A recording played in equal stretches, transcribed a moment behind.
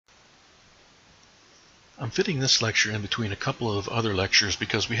I'm fitting this lecture in between a couple of other lectures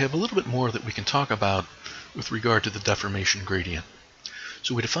because we have a little bit more that we can talk about with regard to the deformation gradient.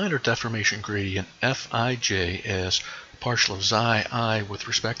 So we defined our deformation gradient Fij as partial of xi I with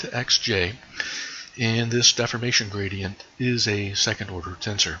respect to xj, and this deformation gradient is a second order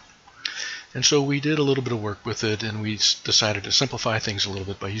tensor. And so we did a little bit of work with it, and we decided to simplify things a little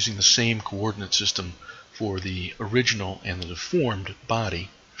bit by using the same coordinate system for the original and the deformed body,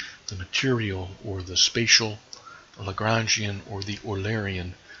 the material or the spatial, the Lagrangian or the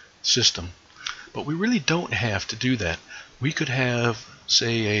Eulerian system. But we really don't have to do that. We could have,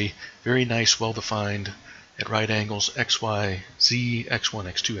 say, a very nice, well-defined, at right angles, x, y, z, x1,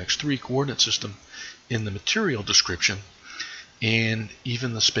 x2, x3 coordinate system in the material description, and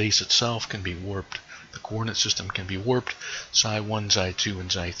even the space itself can be warped. The coordinate system can be warped. Xi1, Xi2, and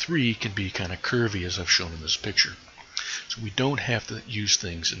Xi3 can be kind of curvy, as I've shown in this picture. So we don't have to use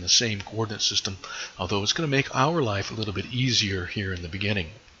things in the same coordinate system, although it's going to make our life a little bit easier here in the beginning.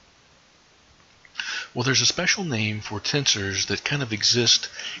 Well, there's a special name for tensors that kind of exist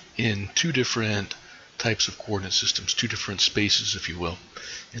in two different types of coordinate systems, two different spaces, if you will.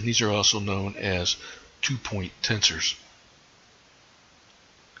 And these are also known as two-point tensors.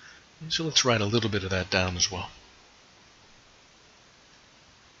 And so let's write a little bit of that down as well.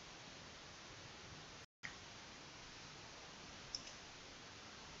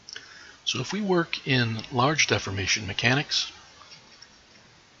 So if we work in large deformation mechanics,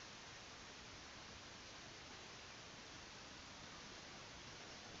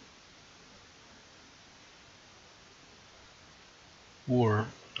 or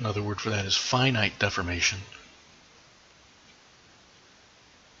another word for that is finite deformation,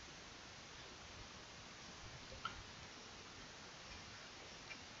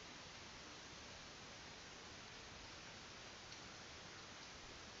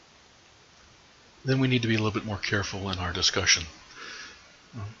 then we need to be a little bit more careful in our discussion.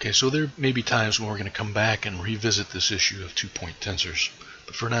 Okay, so there may be times when we're going to come back and revisit this issue of two-point tensors,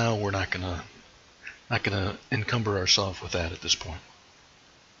 but for now we're not going to encumber ourselves with that at this point.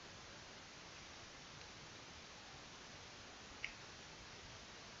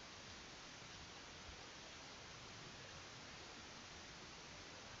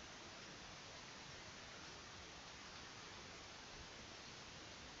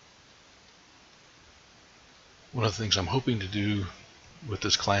 One of the things I'm hoping to do with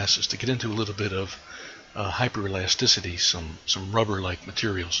this class is to get into a little bit of hyperelasticity, some rubber-like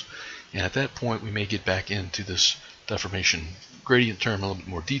materials. And at that point we may get back into this deformation gradient term in a little bit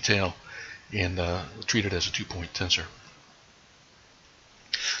more detail and treat it as a two-point tensor.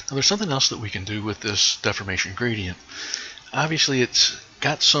 Now there's something else that we can do with this deformation gradient. Obviously it's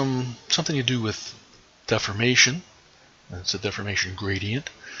got something to do with deformation. It's a deformation gradient.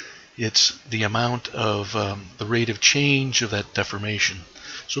 It's the amount of the rate of change of that deformation.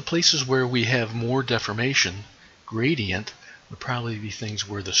 So places where we have more deformation, gradient would probably be things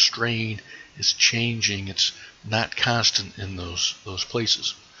where the strain is changing. It's not constant in those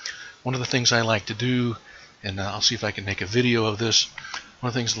places. One of the things I like to do, and I'll see if I can make a video of this, one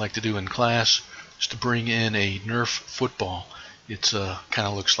of the things I like to do in class is to bring in a Nerf football. It's kind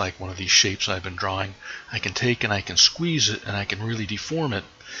of looks like one of these shapes I've been drawing. I can take and I can squeeze it and I can really deform it,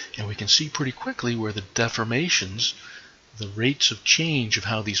 and we can see pretty quickly where the deformations, the rates of change of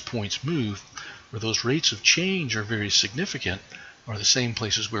how these points move, where those rates of change are very significant, are the same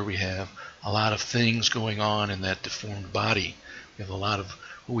places where we have a lot of things going on in that deformed body. We have a lot of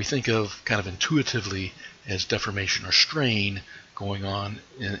what we think of kind of intuitively as deformation or strain going on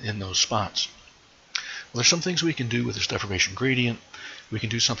in those spots. Well, there's some things we can do with this deformation gradient. We can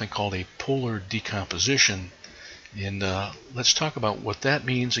do something called a polar decomposition, and let's talk about what that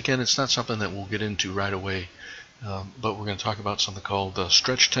means. Again, it's not something that we'll get into right away, but we're going to talk about something called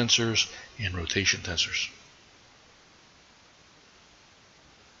stretch tensors and rotation tensors.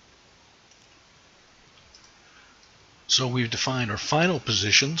 So we've defined our final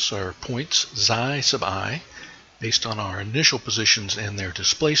positions, our points, xi sub I, based on our initial positions and their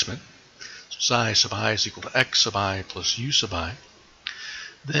displacement. Xi sub I is equal to x sub I plus u sub I.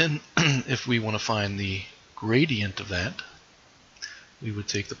 Then if we want to find the gradient of that, we would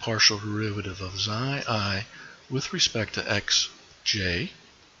take the partial derivative of xi I with respect to xj.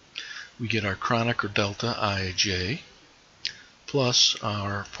 We get our chronic or delta ij plus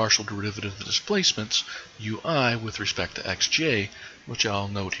our partial derivative of the displacements ui with respect to xj, which I'll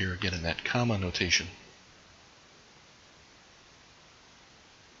note here again in that comma notation.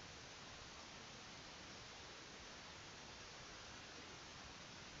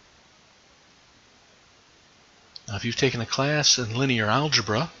 Now, if you've taken a class in linear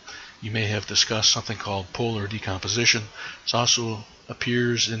algebra, you may have discussed something called polar decomposition. This also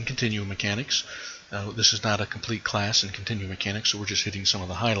appears in continuum mechanics. This is not a complete class in continuum mechanics, so we're just hitting some of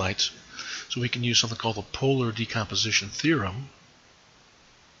the highlights. So we can use something called the polar decomposition theorem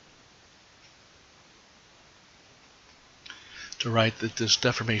to write that this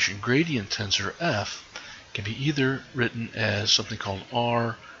deformation gradient tensor F can be either written as something called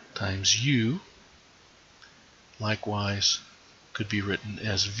R times U, likewise could be written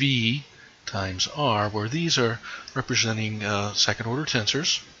as V times R, where these are representing second order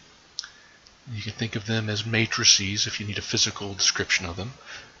tensors. You can think of them as matrices if you need a physical description of them.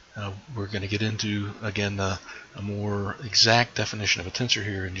 We're going to get into, again, a more exact definition of a tensor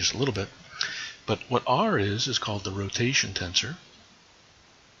here in just a little bit. But what R is called the rotation tensor.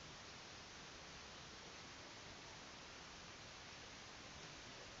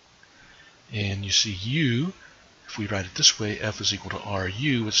 And you see U, if we write it this way, F is equal to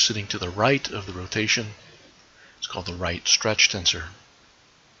RU, it's sitting to the right of the rotation. It's called the right stretch tensor.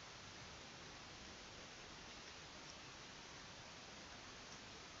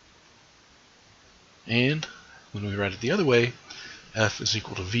 And when we write it the other way, F is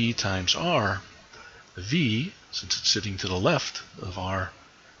equal to V times R. The V, since it's sitting to the left of R,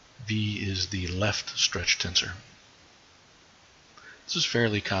 V is the left stretch tensor. This is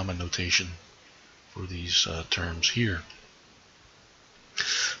fairly common notation for these terms here.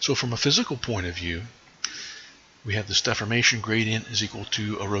 So from a physical point of view, we have this deformation gradient is equal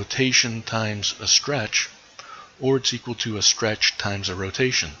to a rotation times a stretch, or it's equal to a stretch times a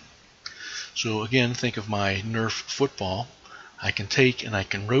rotation. So again, think of my Nerf football. I can take and I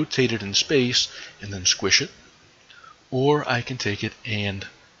can rotate it in space and then squish it, or I can take it and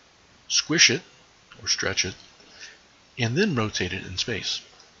squish it or stretch it and then rotate it in space.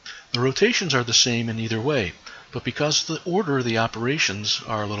 The rotations are the same in either way, but because the order of the operations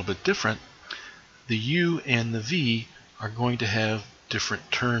are a little bit different, the U and the V are going to have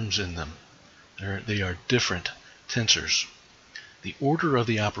different terms in them. They are different tensors. The order of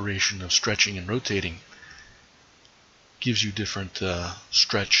the operation of stretching and rotating gives you different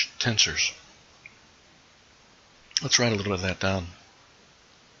stretch tensors. Let's write a little bit of that down.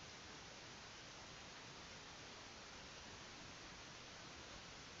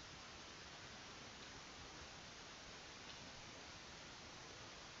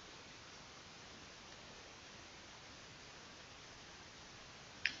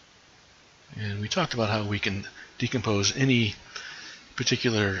 And we talked about how we can decompose any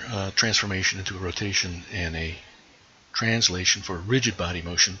particular transformation into a rotation and a translation for a rigid body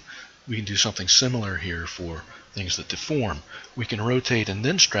motion. We can do something similar here for things that deform. We can rotate and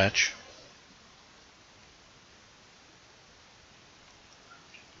then stretch,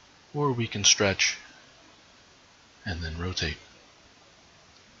 or we can stretch and then rotate.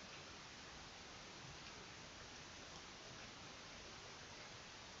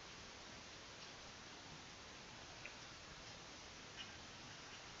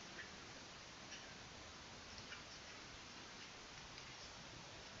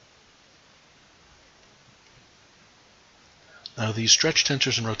 Now these stretch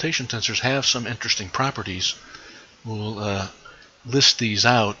tensors and rotation tensors have some interesting properties. We'll list these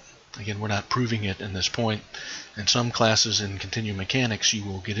out. Again, we're not proving it in this point. In some classes in continuum mechanics, you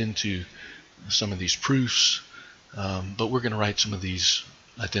will get into some of these proofs, but we're going to write some of these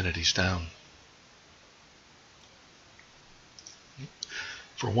identities down.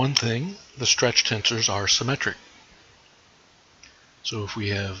 For one thing, the stretch tensors are symmetric. So if we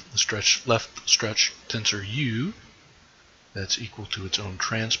have the left stretch tensor U, that's equal to its own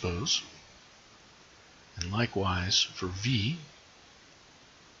transpose. And likewise for V,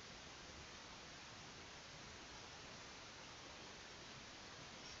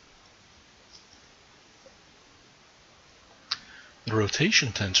 the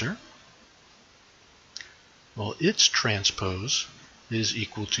rotation tensor, well, its transpose is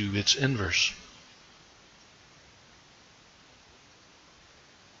equal to its inverse.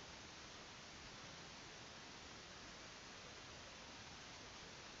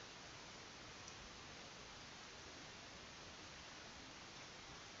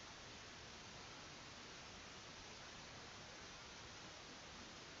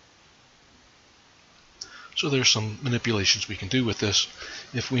 So there's some manipulations we can do with this.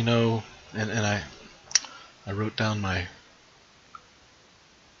 If we know, and I wrote down my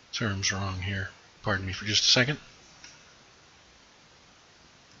terms wrong here. Pardon me for just a second.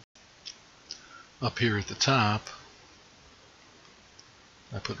 Up here at the top,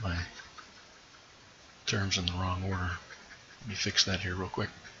 I put my terms in the wrong order. Let me fix that here real quick.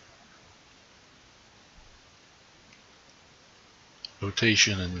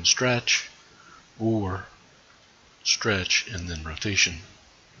 rotation and then stretch, or stretch and then rotation.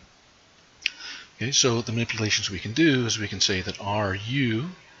 Okay, so the manipulations we can do is we can say that RU,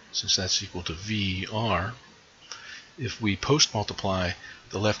 since that's equal to VR, if we post multiply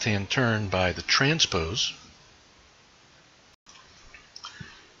the left-hand turn by the transpose,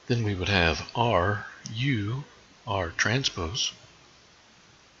 then we would have RU, R transpose,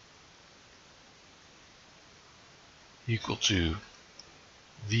 equal to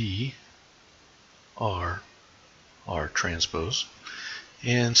V R transpose.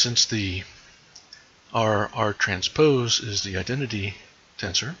 And since the R transpose is the identity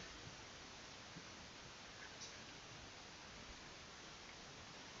tensor,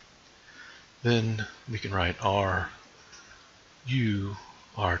 then we can write R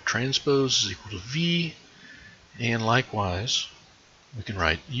transpose is equal to V, and likewise we can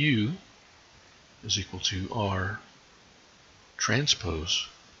write U is equal to R transpose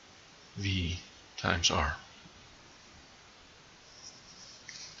V times R.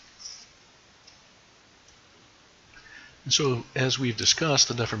 And so, as we've discussed,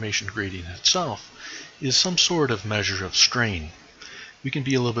 the deformation gradient itself is some sort of measure of strain. We can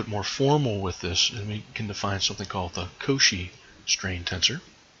be a little bit more formal with this, and we can define something called the Cauchy Strain Tensor.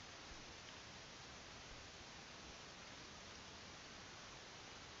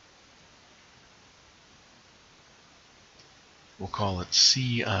 We'll call it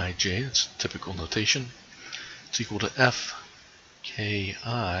Cij, that's typical notation. It's equal to Fki,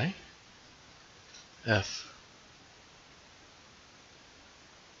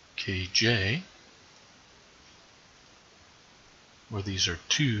 Fkj, where these are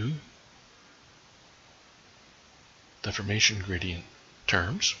two deformation gradient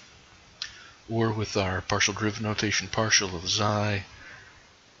terms, or with our partial derivative notation, partial of xi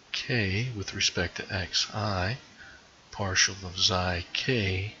k with respect to xi, partial of xi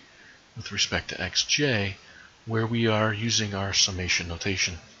k with respect to xj, where we are using our summation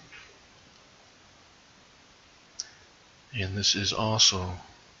notation. And this is also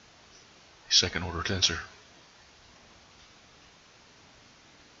a second order tensor.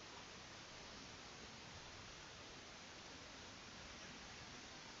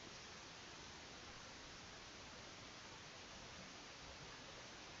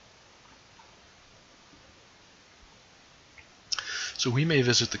 So we may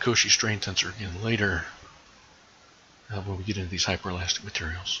visit the Cauchy Strain Tensor again later when we get into these hyperelastic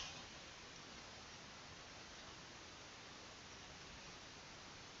materials.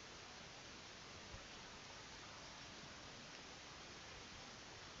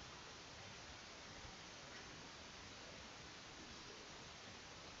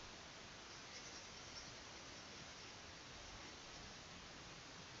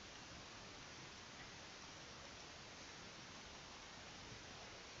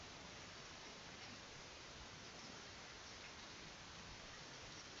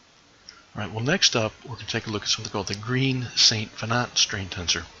 Alright, well, next up we're going to take a look at something called the Green-Saint Finans strain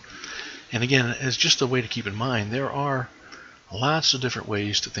tensor. And again, as just a way to keep in mind, there are lots of different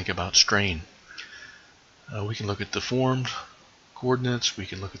ways to think about strain. We can look at deformed coordinates, we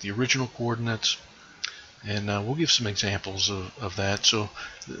can look at the original coordinates, and we'll give some examples of that. So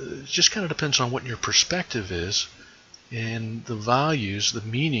it just kind of depends on what your perspective is, and the values, the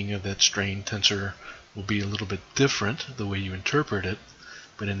meaning of that strain tensor will be a little bit different, the way you interpret it.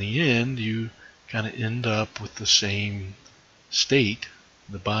 But in the end, you kind of end up with the same state.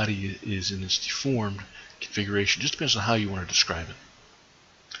 The body is in its deformed configuration. Just depends on how you want to describe it.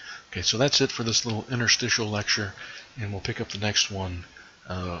 Okay, so that's it for this little interstitial lecture, and we'll pick up the next one,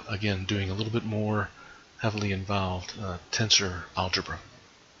 again, doing a little bit more heavily involved tensor algebra.